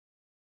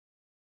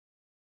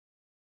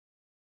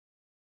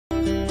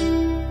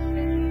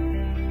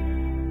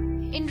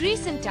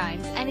recent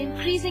times, an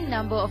increasing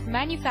number of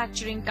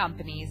manufacturing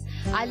companies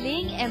are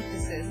laying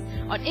emphasis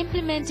on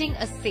implementing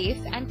a safe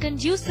and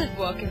conducive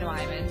work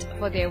environment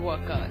for their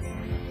workers.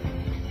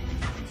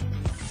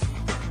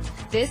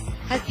 This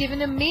has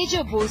given a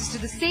major boost to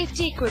the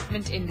safety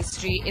equipment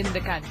industry in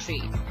the country.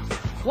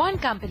 One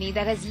company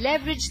that has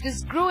leveraged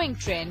this growing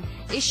trend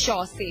is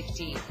Shaw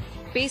Safety,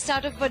 based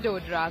out of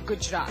Vadodara,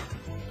 Gujarat.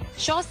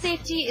 Shaw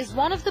Safety is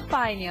one of the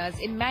pioneers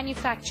in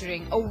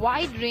manufacturing a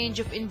wide range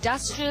of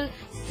industrial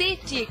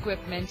safety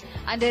equipment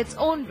under its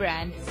own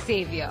brand,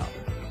 Savior.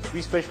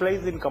 We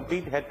specialize in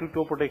complete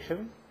head-to-toe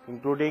protection,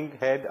 including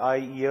head,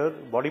 eye, ear,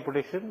 body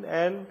protection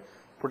and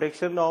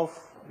protection of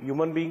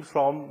human beings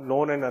from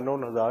known and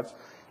unknown hazards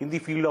in the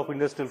field of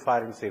industrial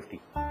fire and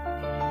safety. A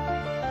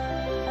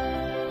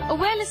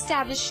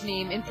well-established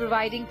name in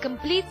providing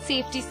complete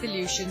safety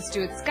solutions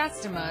to its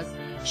customers,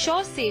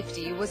 Shaw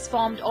Safety was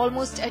formed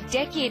almost a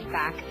decade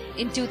back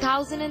in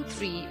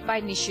 2003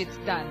 by Nishit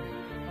Dunn.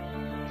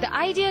 The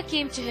idea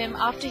came to him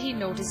after he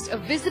noticed a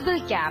visible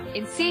gap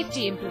in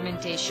safety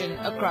implementation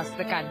across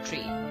the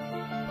country.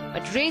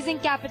 But raising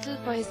capital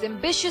for his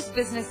ambitious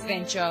business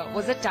venture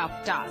was a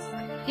tough task.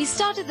 He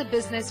started the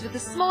business with a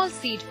small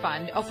seed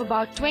fund of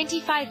about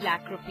 25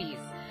 lakh rupees.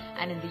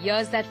 And in the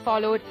years that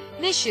followed,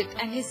 Nishit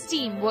and his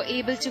team were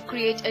able to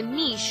create a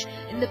niche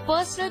in the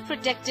personal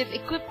protective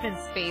equipment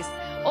space,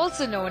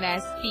 also known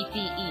as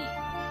PPE.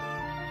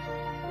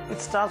 It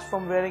starts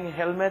from wearing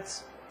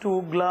helmets,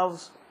 to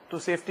gloves, to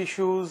safety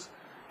shoes,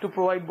 to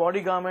provide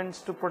body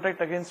garments to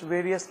protect against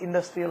various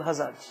industrial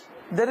hazards.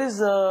 There is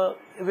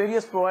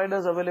various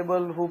providers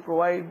available who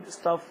provide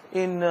stuff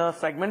in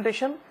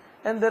fragmentation,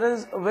 and there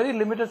is a very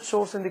limited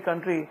source in the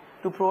country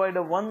to provide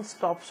a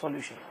one-stop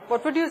solution.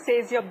 What would you say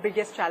is your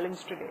biggest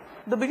challenge today?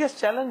 The biggest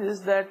challenge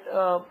is that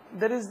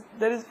there is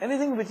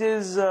anything which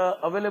is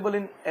available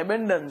in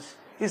abundance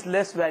is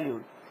less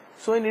valued.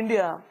 So in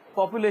India,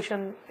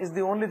 population is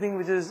the only thing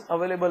which is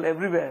available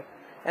everywhere,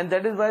 and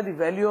that is why the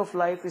value of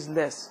life is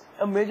less.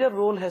 A major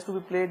role has to be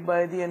played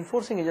by the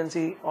enforcing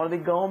agency or the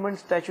government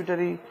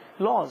statutory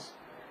laws.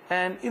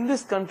 And in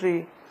this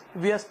country,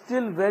 we are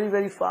still very,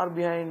 very far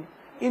behind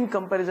in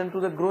comparison to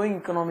the growing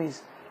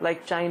economies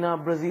like China,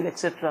 Brazil,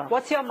 etc.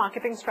 What's your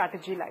marketing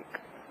strategy like?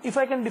 If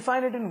I can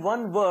define it in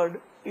one word,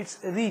 it's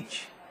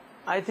reach.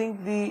 I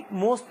think the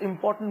most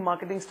important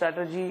marketing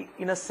strategy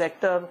in a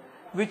sector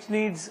which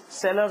needs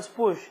sellers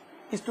push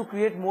is to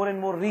create more and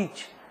more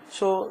reach.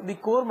 So the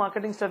core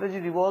marketing strategy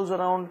revolves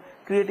around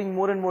creating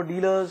more and more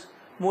dealers,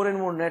 more and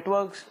more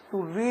networks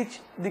to reach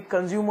the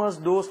consumer's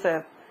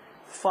doorstep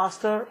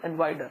faster and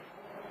wider.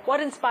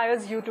 What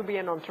inspires you to be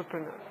an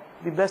entrepreneur?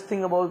 The best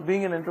thing about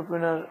being an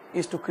entrepreneur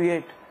is to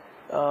create,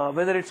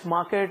 whether it's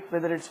market,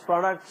 whether it's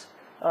products,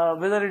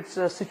 whether it's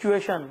a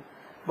situation,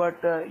 but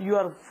you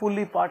are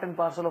fully part and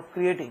parcel of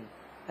creating.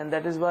 And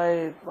that is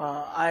why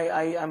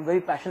I am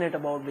very passionate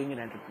about being an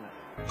entrepreneur.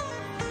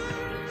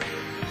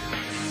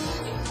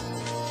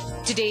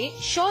 Today,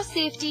 Shaw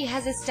Safety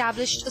has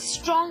established a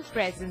strong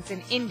presence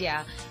in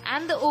India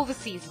and the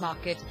overseas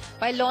market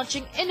by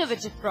launching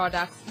innovative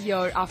products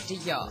year after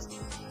year.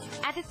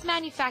 At its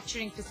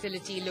manufacturing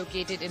facility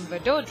located in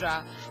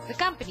Vadodara, the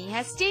company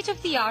has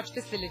state-of-the-art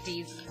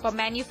facilities for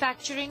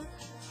manufacturing,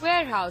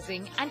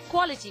 warehousing and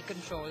quality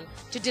control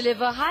to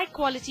deliver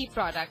high-quality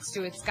products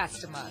to its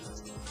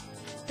customers.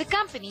 The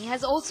company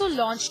has also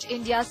launched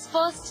India's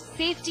first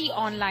safety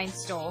online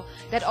store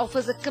that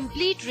offers a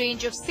complete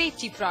range of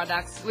safety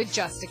products with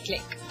just a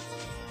click.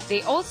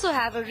 They also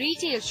have a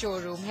retail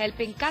showroom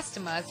helping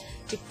customers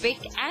to pick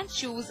and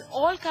choose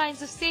all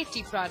kinds of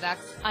safety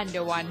products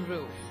under one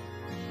roof.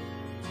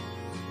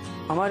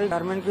 हमारी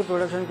garment की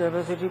production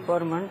capacity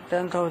per month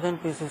 10,000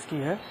 pieces की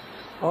है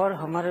और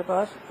हमारे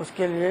पास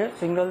उसके लिए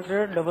single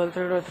thread, double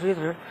thread और 3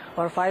 thread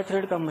और 5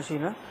 थ्रेड का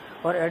मशीन है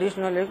और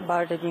एडिशनल एक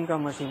बार टेकिंग का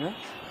मशीन है।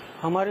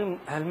 हमारी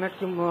हेलमेट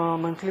की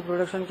मंथली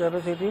प्रोडक्शन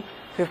कैपेसिटी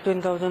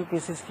 15,000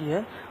 पीसेस की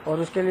है और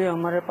उसके लिए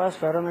हमारे पास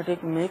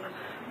फेरोमेटिक make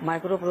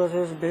micro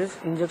process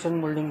based injection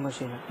moulding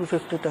machine है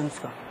 250 टन्स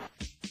का।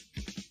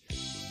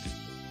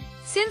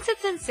 Since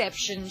its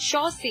inception,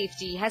 Shaw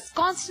Safety has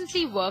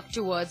constantly worked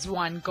towards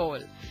one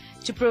goal: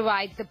 to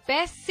provide the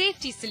best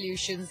safety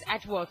solutions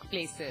at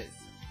workplaces.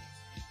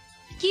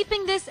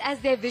 Keeping this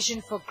as their vision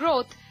for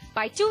growth,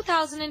 by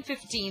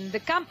 2015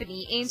 the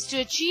company aims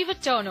to achieve a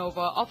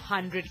turnover of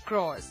 100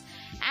 crores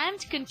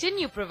and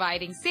continue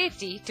providing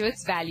safety to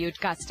its valued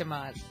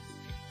customers.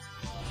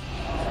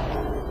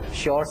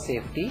 Shaw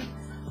Safety.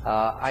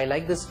 I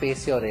like the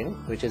space you're in,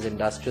 which is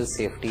industrial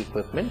safety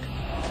equipment,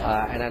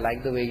 and I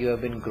like the way you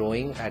have been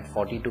growing at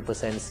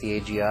 42%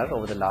 CAGR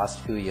over the last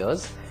few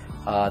years.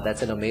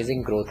 That's an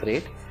amazing growth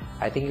rate.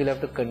 I think you'll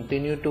have to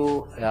continue to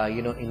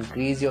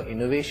increase your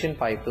innovation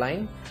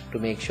pipeline to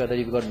make sure that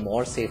you've got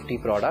more safety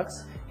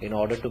products in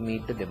order to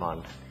meet the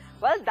demand.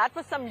 Well, that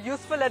was some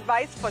useful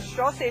advice for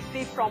Shaw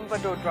Safety from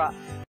Vadodara.